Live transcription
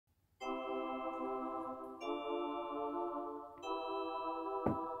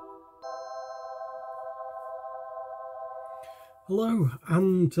Hello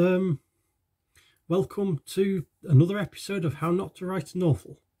and welcome to another episode of How Not to Write a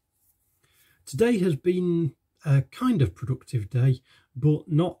Novel. Today has been a kind of productive day,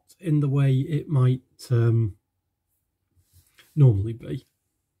 but not in the way it might normally be.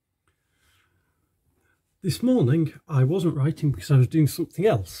 This morning I wasn't writing because I was doing something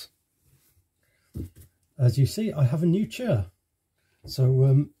else. As you see, I have a new chair.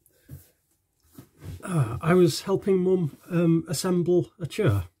 So I was helping Mum assemble a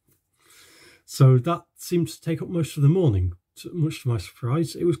chair. So that seemed to take up most of the morning, much to my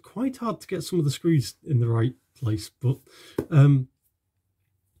surprise. It was quite hard to get some of the screws in the right place, but then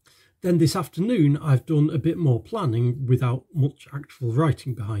this afternoon I've done a bit more planning without much actual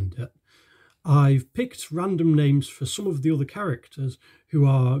writing behind it. I've picked random names for some of the other characters who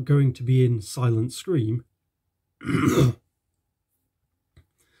are going to be in Silent Scream.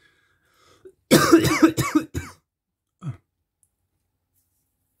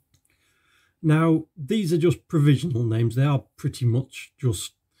 Now, these are just provisional names. They are pretty much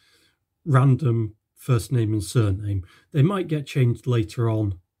just random first name and surname. They might get changed later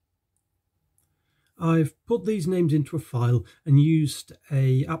on. I've put these names into a file and used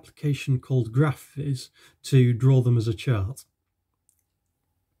an application called Graphical to draw them as a chart.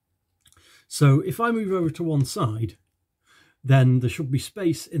 So if I move over to one side, then there should be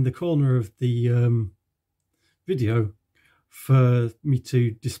space in the corner of the video for me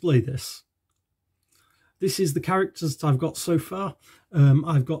to display this. This is the characters that I've got so far.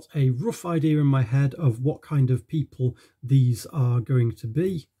 I've got a rough idea in my head of what kind of people these are going to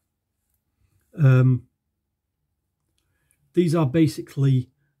be. These are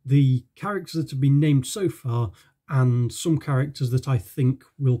basically the characters that have been named so far and some characters that I think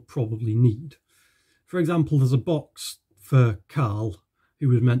we'll probably need. For example, there's a box for Carl, who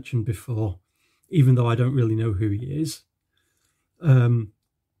was mentioned before, even though I don't really know who he is.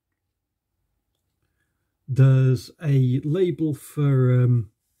 There's a label for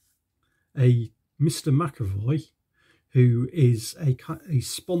a Mr. McAvoy, who is a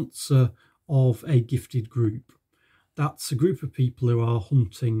sponsor of a gifted group. That's a group of people who are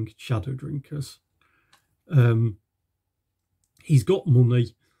hunting shadow drinkers. He's got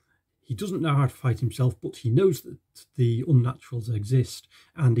money. He doesn't know how to fight himself, but he knows that the unnaturals exist,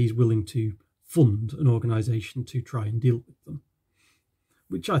 and he's willing to fund an organisation to try and deal with them,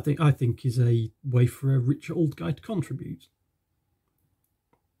 which I think is a way for a richer old guy to contribute.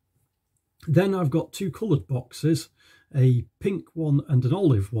 Then I've got two coloured boxes, a pink one and an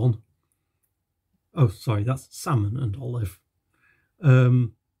olive one. Oh, sorry, that's salmon and olive,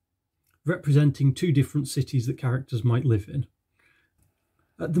 representing two different cities that characters might live in.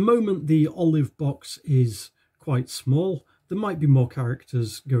 At the moment, the olive box is quite small. There might be more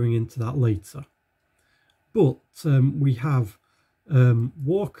characters going into that later. But we have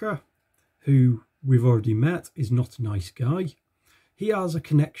Walker, who we've already met, is not a nice guy. He has a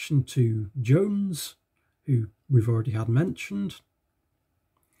connection to Jones, who we've already had mentioned,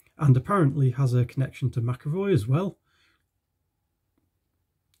 and apparently has a connection to McAvoy as well.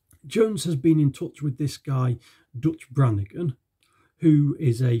 Jones has been in touch with this guy, Dutch Brannigan, who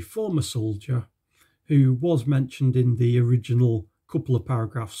is a former soldier who was mentioned in the original couple of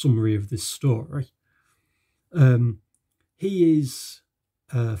paragraph summary of this story. He is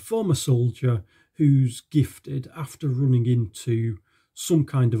a former soldier who's gifted after running into some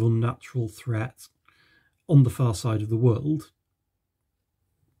kind of unnatural threat on the far side of the world.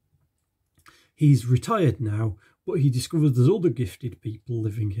 He's retired now, but he discovers there's other gifted people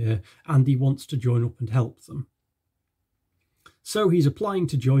living here and he wants to join up and help them. So he's applying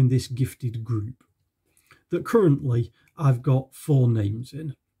to join this gifted group that currently I've got 4 names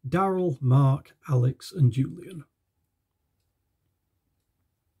in: Daryl, Mark, Alex and Julian.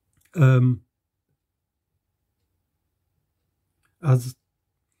 I've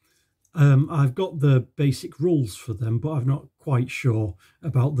got the basic rules for them, but I'm not quite sure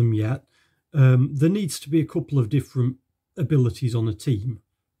about them yet. There needs to be a couple of different abilities on a team.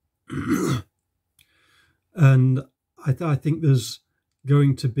 And I think there's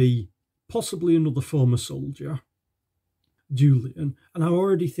going to be possibly another former soldier, Julian, and I'm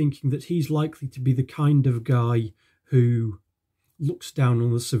already thinking that he's likely to be the kind of guy who looks down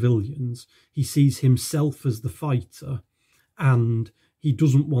on the civilians. He sees himself as the fighter, and he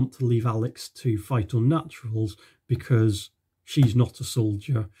doesn't want to leave Alex to fight unnaturals because she's not a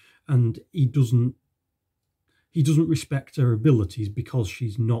soldier, and he doesn't respect her abilities because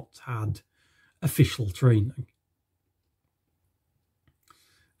she's not had official training.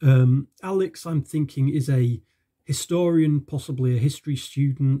 Alex, I'm thinking, is a historian, possibly a history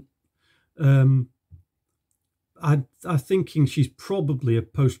student. I'm thinking she's probably a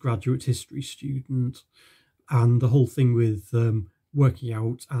postgraduate history student, and the whole thing with working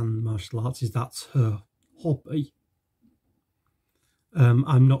out and martial arts is that's her hobby.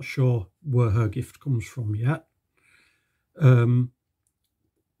 I'm not sure where her gift comes from yet.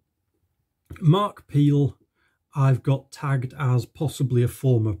 Mark Peel, I've got tagged as possibly a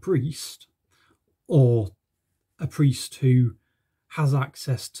former priest, or a priest who has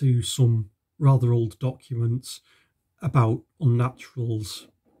access to some rather old documents about unnaturals.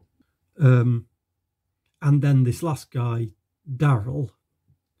 And then this last guy, Daryl.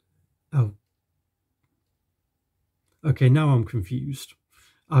 Oh, okay, now I'm confused.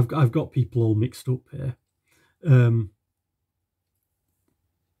 I've got people all mixed up here.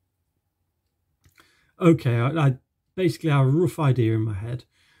 Okay, I basically have a rough idea in my head.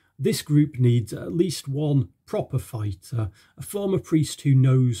 This group needs at least one proper fighter, a former priest who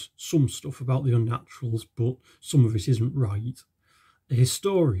knows some stuff about the unnaturals, but some of it isn't right, a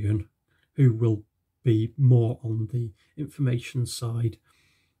historian who will be more on the information side,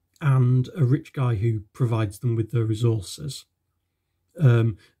 and a rich guy who provides them with the resources.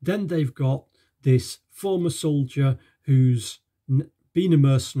 Then they've got this former soldier who's been a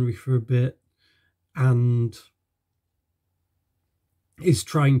mercenary for a bit and is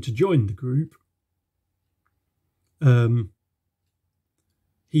trying to join the group.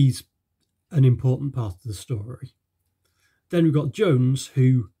 He's an important part of the story. Then we've got Jones,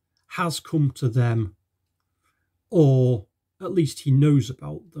 who has come to them, or at least he knows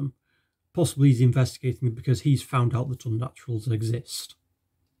about them. Possibly he's investigating them because he's found out that unnaturals exist.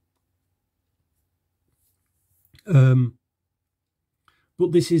 But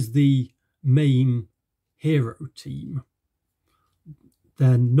this is the main hero team.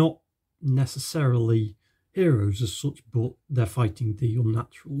 They're not necessarily heroes as such, but they're fighting the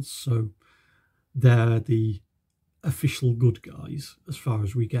unnaturals, so they're the official good guys as far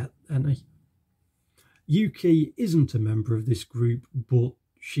as we get any. Yuki isn't a member of this group, but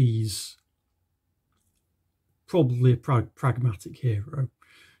she's probably a pragmatic hero.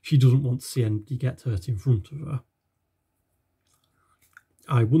 She doesn't want to see anybody get hurt in front of her.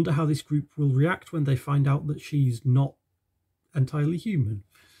 I wonder how this group will react when they find out that she's not entirely human.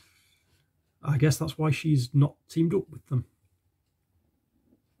 I guess that's why she's not teamed up with them.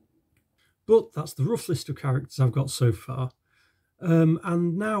 But that's the rough list of characters I've got so far.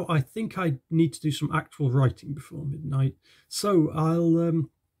 And now I think I need to do some actual writing before midnight. So I'll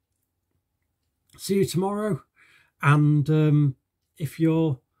see you tomorrow. And if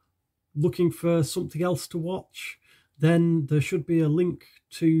you're looking for something else to watch, then there should be a link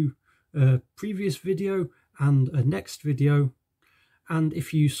to a previous video and a next video. And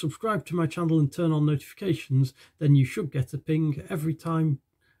if you subscribe to my channel and turn on notifications, then you should get a ping every time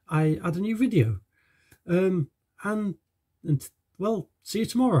I add a new video. Well, see you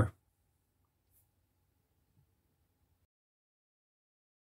tomorrow.